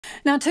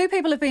Now, two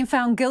people have been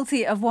found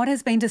guilty of what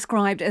has been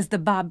described as the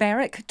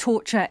barbaric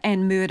torture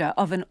and murder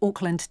of an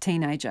Auckland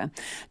teenager.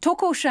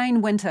 Toko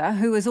Shane Winter,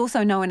 who is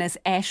also known as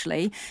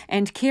Ashley,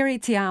 and Kerry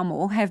Te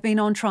Amo have been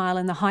on trial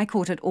in the High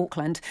Court at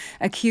Auckland,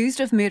 accused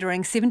of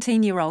murdering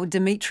 17-year-old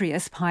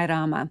Dimetrius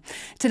Pairama.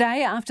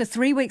 Today, after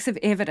 3 weeks of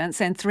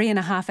evidence and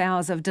 3.5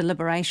 hours of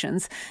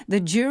deliberations,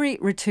 the jury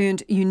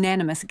returned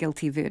unanimous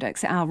guilty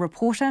verdicts. Our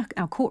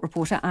court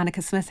reporter,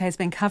 Anneke Smith, has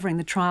been covering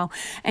the trial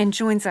and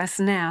joins us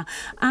now.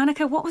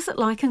 Anneke, what was it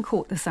like in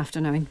court this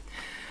afternoon?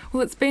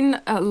 Well, it's been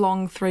a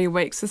long 3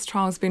 weeks. This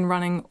trial's been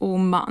running all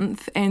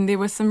month, and there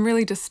were some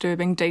really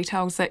disturbing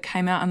details that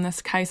came out in this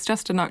case.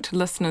 Just a note to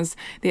listeners,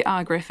 there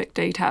are graphic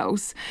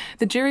details.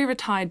 The jury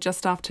retired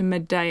just after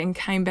midday and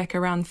came back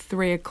around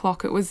 3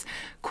 o'clock. It was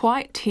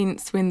quite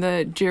tense when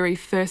the jury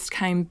first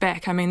came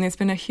back. I mean, there's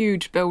been a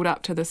huge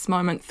build-up to this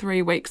moment,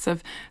 3 weeks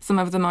of some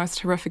of the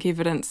most horrific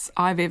evidence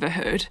I've ever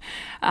heard.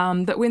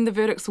 But when the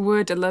verdicts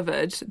were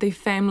delivered, the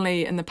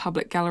family in the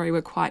public gallery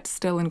were quite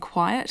still and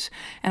quiet,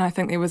 and I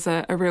think there was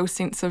a real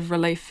sense of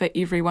relief for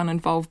everyone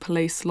involved,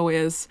 police,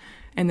 lawyers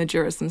and the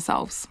jurors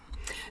themselves.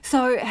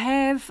 So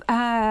have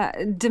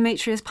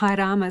Dimetrius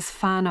Pairama's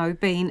whānau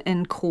been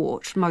in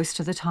court most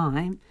of the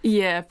time?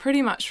 Yeah,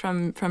 pretty much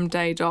from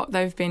day dot.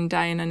 They've been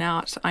day in and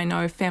out. I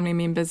know family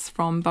members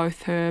from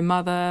both her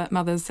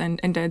mother's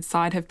and dad's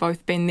side have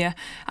both been there,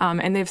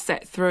 and they've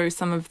sat through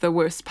some of the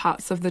worst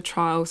parts of the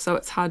trial, so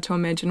it's hard to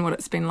imagine what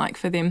it's been like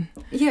for them.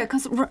 Yeah,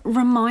 because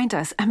remind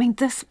us, I mean,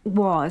 this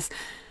was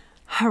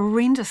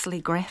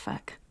horrendously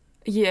graphic.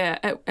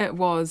 Yeah, it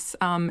was.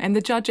 And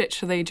the judge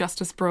actually,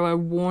 Justice Brewer,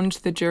 warned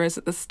the jurors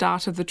at the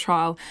start of the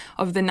trial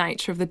of the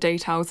nature of the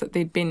details that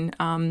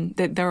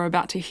that they were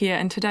about to hear.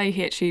 And today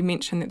he actually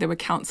mentioned that there were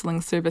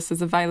counselling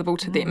services available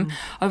to them.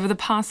 Over the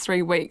past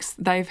 3 weeks,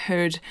 they've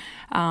heard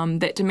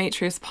that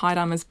Dimetrius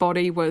Pairama's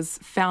body was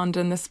found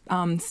in this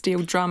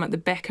steel drum at the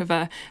back of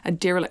a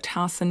derelict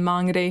house in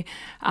Mangere.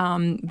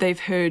 They've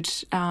heard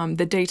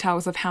the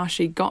details of how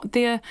she got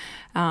there.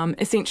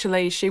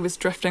 Essentially, she was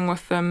drifting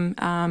with them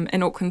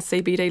in Auckland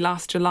CBD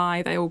last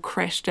July. They all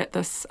crashed at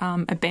this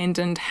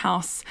abandoned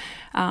house.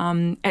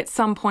 At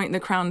some point, the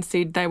Crown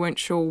said they weren't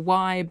sure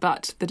why,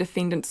 but the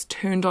defendants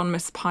turned on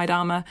Miss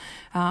Pairama.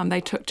 They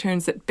took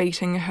turns at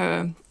beating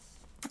her.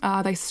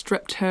 They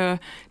stripped her,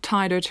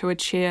 tied her to a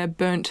chair,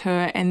 burnt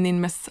her, and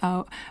then Miss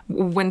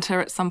Winter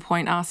at some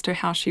point asked her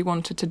how she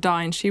wanted to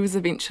die, and she was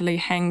eventually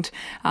hanged.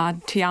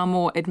 Te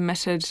Amo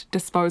admitted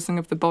disposing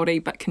of the body,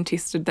 but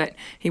contested that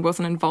he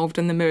wasn't involved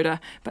in the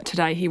murder. But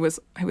today he was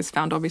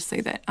found,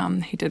 obviously, that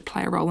he did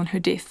play a role in her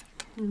death.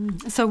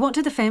 So what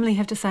did the family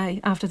have to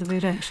say after the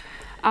verdict?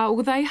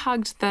 Well, they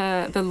hugged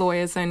the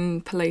lawyers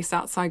and police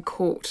outside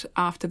court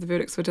after the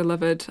verdicts were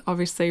delivered,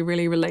 obviously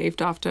really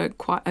relieved after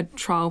quite a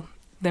trial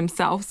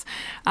themselves.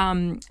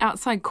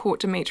 Outside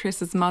court,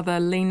 Demetrius's mother,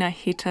 Lina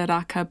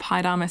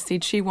Pairama,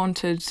 said she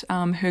wanted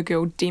her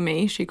girl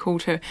Demi, she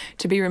called her,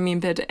 to be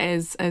remembered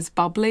as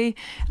bubbly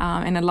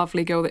and a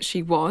lovely girl that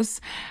she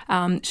was.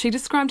 She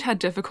described how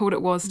difficult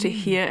it was to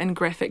hear in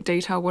graphic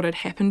detail what had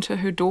happened to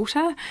her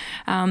daughter.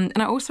 And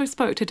I also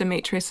spoke to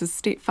Demetrius's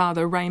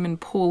stepfather,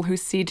 Raymond Paul, who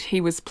said he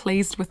was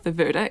pleased with the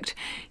verdict.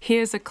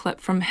 Here's a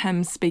clip from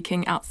him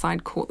speaking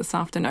outside court this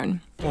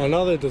afternoon. I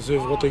know they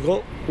deserve what they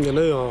got, you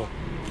know.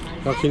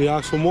 How can you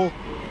ask for more?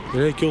 You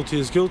know, guilty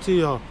is guilty.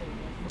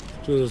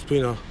 It's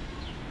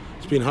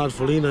been hard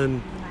for Lena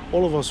and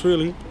all of us,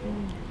 really.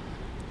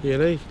 You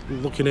know,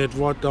 looking at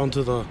right down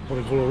to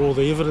all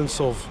the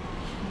evidence of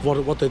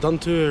what they done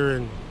to her,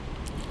 and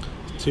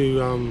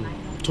to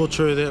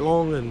torture her that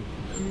long, and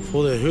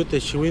for the hurt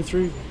that she went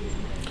through.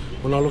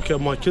 When I look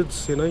at my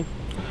kids, you know,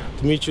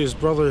 Demetrius'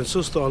 brother and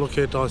sister,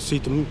 I see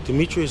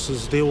Demetrius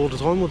is there all the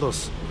time with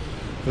us,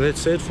 and that's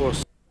sad for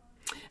us.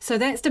 So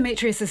that's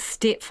Demetrius'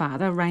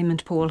 stepfather,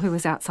 Raymond Paul, who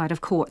is outside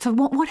of court. So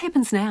what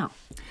happens now?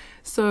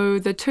 So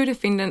the two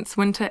defendants,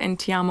 Winter and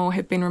Te Amo,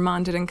 have been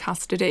remanded in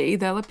custody.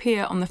 They'll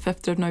appear on the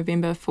 5th of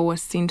November for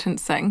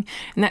sentencing,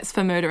 and that's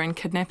for murder and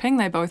kidnapping.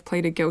 They both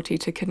pleaded guilty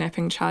to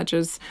kidnapping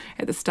charges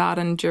at the start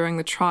and during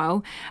the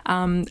trial.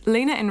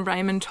 Lena and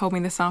Raymond told me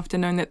this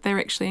afternoon that they're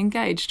actually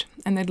engaged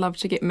and they'd love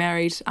to get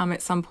married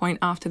at some point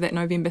after that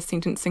November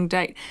sentencing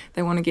date.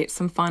 They want to get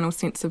some final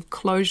sense of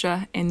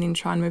closure and then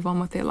try and move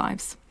on with their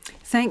lives.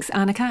 Thanks,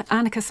 Anneke.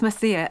 Anneke Smith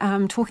there,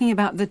 talking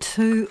about the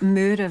two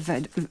murder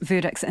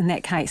verdicts in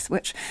that case,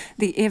 which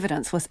the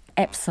evidence was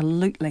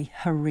absolutely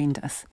horrendous.